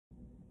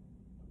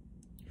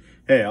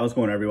Hey, how's it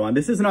going, everyone?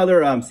 This is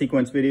another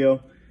sequence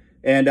video,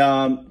 and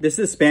this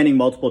is spanning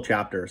multiple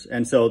chapters.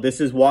 And so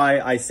this is why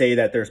I say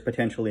that there's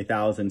potentially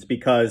thousands,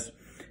 because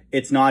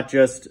it's not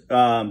just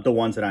the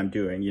ones that I'm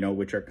doing,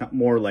 which are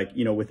more like,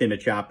 within a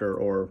chapter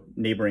or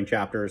neighboring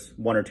chapters,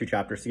 one or two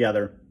chapters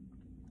together.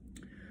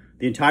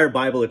 The entire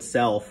Bible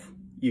itself,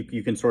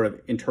 you can sort of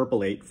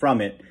interpolate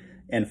from it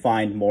and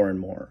find more and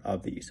more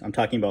of these. I'm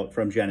talking about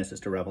from Genesis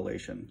to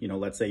Revelation.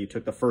 Let's say you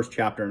took the first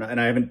chapter, and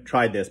I haven't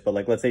tried this, but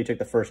let's say you took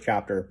the first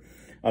chapter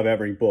of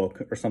every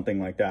book or something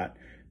like that.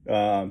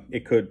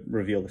 It could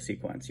reveal the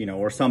sequence,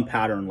 or some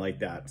pattern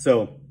like that.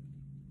 So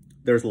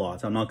there's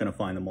lots. I'm not going to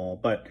find them all,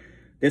 but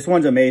this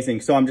one's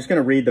amazing. So I'm just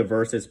going to read the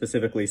verses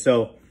specifically.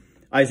 So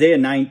Isaiah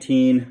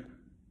 19,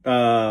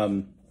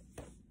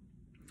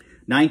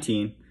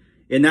 19,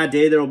 in that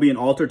day, there will be an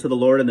altar to the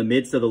Lord in the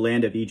midst of the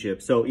land of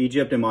Egypt. So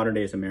Egypt in modern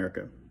day is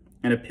America.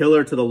 And a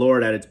pillar to the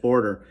Lord at its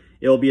border.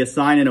 It will be a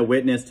sign and a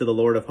witness to the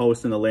Lord of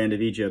hosts in the land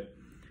of Egypt.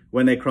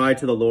 When they cry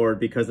to the Lord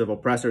because of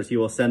oppressors, he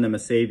will send them a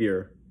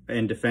savior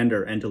and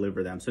defender and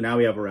deliver them. So now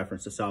we have a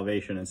reference to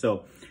salvation. And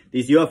so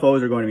these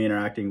UFOs are going to be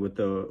interacting with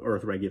the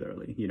earth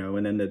regularly,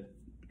 and then the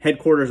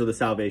headquarters of the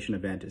salvation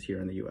event is here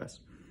in the US,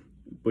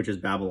 which is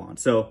Babylon.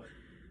 So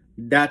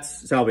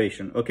that's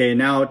salvation. Okay,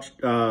 now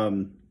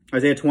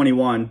Isaiah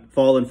 21,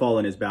 Fallen,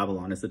 Fallen is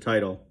Babylon, is the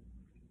title.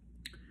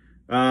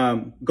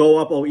 Go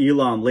up, O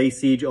Elam, lay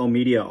siege, O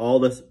Media, all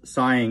the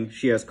sighing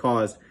she has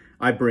caused,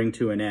 I bring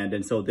to an end.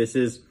 And so this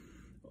is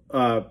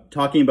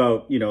talking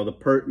about,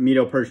 the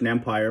Medo-Persian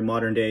Empire,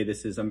 modern day,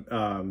 this is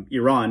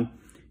Iran,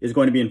 is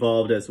going to be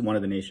involved as one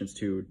of the nations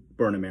to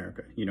burn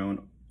America, and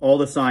all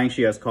the sighing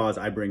she has caused,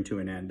 I bring to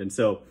an end. And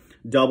so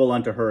double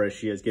unto her as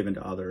she has given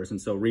to others.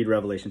 And so read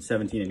Revelation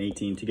 17 and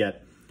 18 to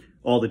get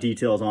all the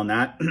details on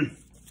that.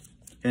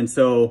 And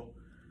so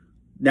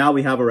now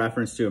we have a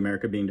reference to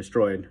America being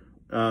destroyed.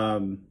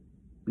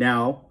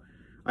 Now,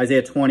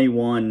 Isaiah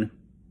 21,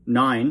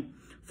 9,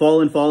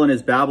 Fallen, fallen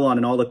is Babylon,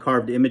 and all the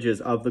carved images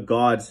of the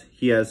gods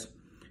he has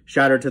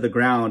shattered to the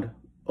ground.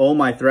 O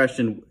my threshed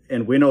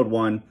and winnowed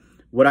one,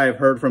 what I have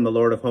heard from the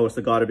Lord of hosts,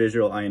 the God of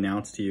Israel, I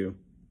announce to you.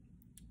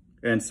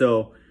 And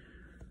so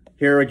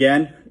here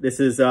again, this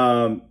is,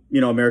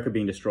 America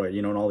being destroyed,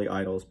 and all the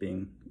idols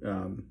being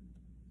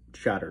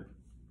shattered.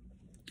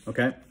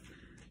 Okay.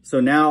 So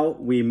now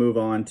we move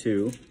on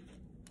to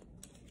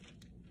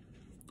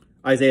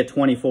Isaiah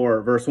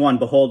 24, verse 1.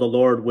 Behold, the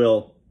Lord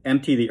will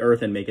empty the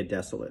earth and make it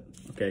desolate.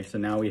 Okay, so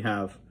now we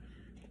have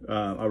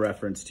a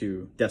reference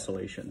to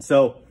desolation.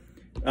 So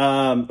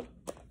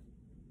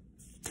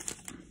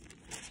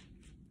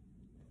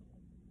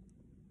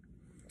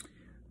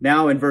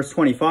now in verse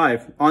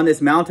 25, on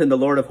this mountain the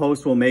Lord of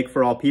hosts will make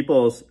for all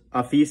peoples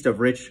a feast of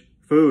rich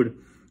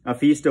food, a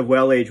feast of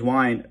well-aged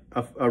wine,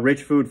 a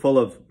rich food full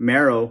of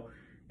marrow,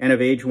 and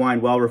of aged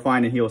wine well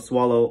refined, and he will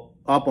swallow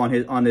up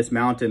on this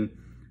mountain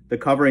the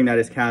covering that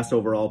is cast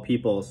over all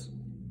peoples,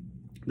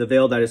 the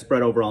veil that is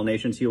spread over all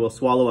nations. He will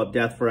swallow up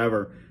death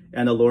forever,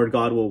 and the Lord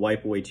God will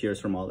wipe away tears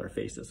from all their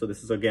faces. So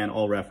this is, again,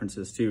 all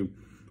references to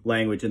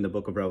language in the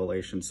book of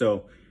Revelation.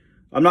 So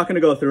I'm not going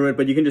to go through it,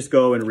 but you can just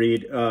go and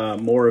read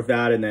more of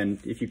that. And then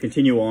if you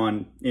continue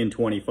on in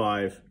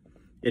 25,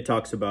 it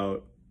talks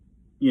about,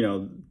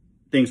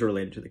 things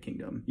related to the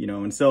kingdom,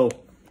 and so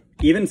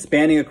even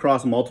spanning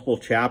across multiple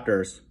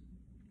chapters,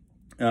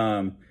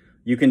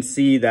 you can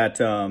see that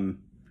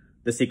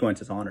the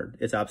sequence is honored.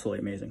 It's absolutely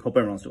amazing. Hope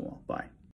everyone's doing well. Bye.